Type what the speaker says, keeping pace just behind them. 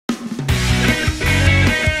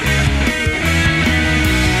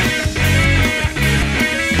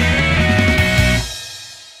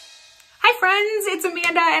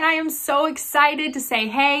Amanda, and I am so excited to say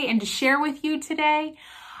hey and to share with you today.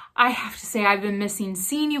 I have to say I've been missing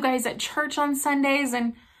seeing you guys at church on Sundays,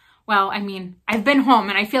 and well, I mean, I've been home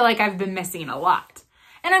and I feel like I've been missing a lot.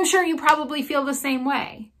 And I'm sure you probably feel the same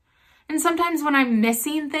way. And sometimes when I'm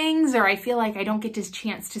missing things or I feel like I don't get this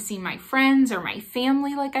chance to see my friends or my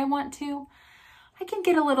family like I want to, I can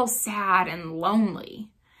get a little sad and lonely.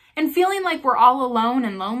 And feeling like we're all alone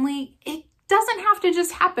and lonely, it doesn't have to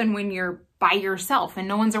just happen when you're by yourself and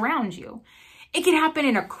no one's around you. It can happen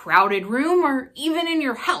in a crowded room or even in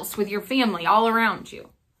your house with your family all around you.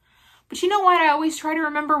 But you know what I always try to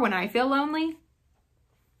remember when I feel lonely?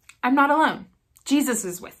 I'm not alone. Jesus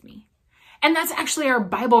is with me. And that's actually our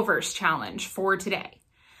Bible verse challenge for today.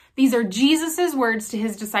 These are Jesus's words to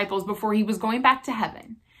his disciples before he was going back to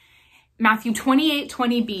heaven. Matthew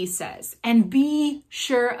 28:20b says, "And be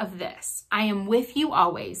sure of this, I am with you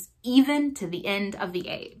always, even to the end of the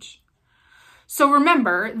age." So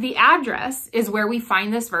remember, the address is where we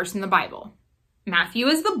find this verse in the Bible. Matthew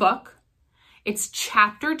is the book. It's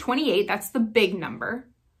chapter 28, that's the big number.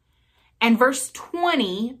 And verse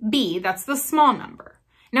 20b, that's the small number.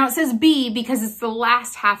 Now it says B because it's the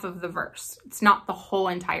last half of the verse. It's not the whole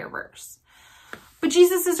entire verse. But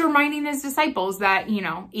Jesus is reminding his disciples that,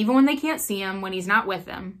 even when they can't see him, when he's not with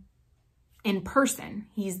them, in person,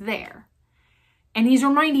 he's there. And he's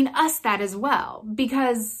reminding us that as well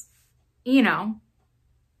because,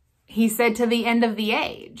 he said to the end of the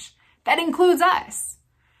age. That includes us.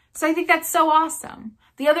 So I think that's so awesome.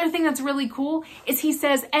 The other thing that's really cool is he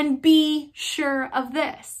says, and be sure of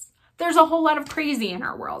this. There's a whole lot of crazy in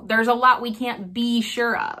our world. There's a lot we can't be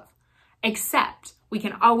sure of, except we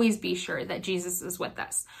can always be sure that Jesus is with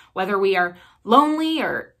us, whether we are lonely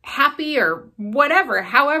or happy or whatever,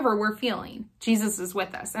 however we're feeling, Jesus is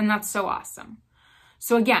with us. And that's so awesome.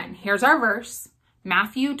 So again, here's our verse,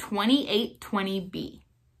 Matthew 28:20b.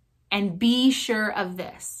 And be sure of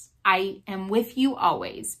this, I am with you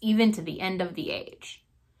always, even to the end of the age.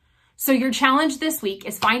 So your challenge this week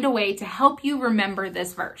is find a way to help you remember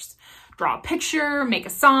this verse. Draw a picture, make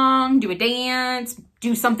a song, do a dance,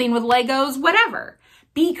 do something with Legos, whatever.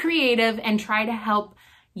 Be creative and try to help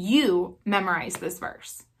you memorize this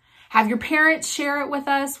verse. Have your parents share it with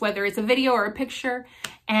us, whether it's a video or a picture,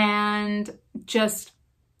 and just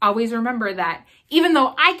always remember that even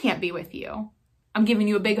though I can't be with you, I'm giving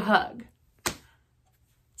you a big hug.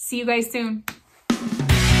 See you guys soon.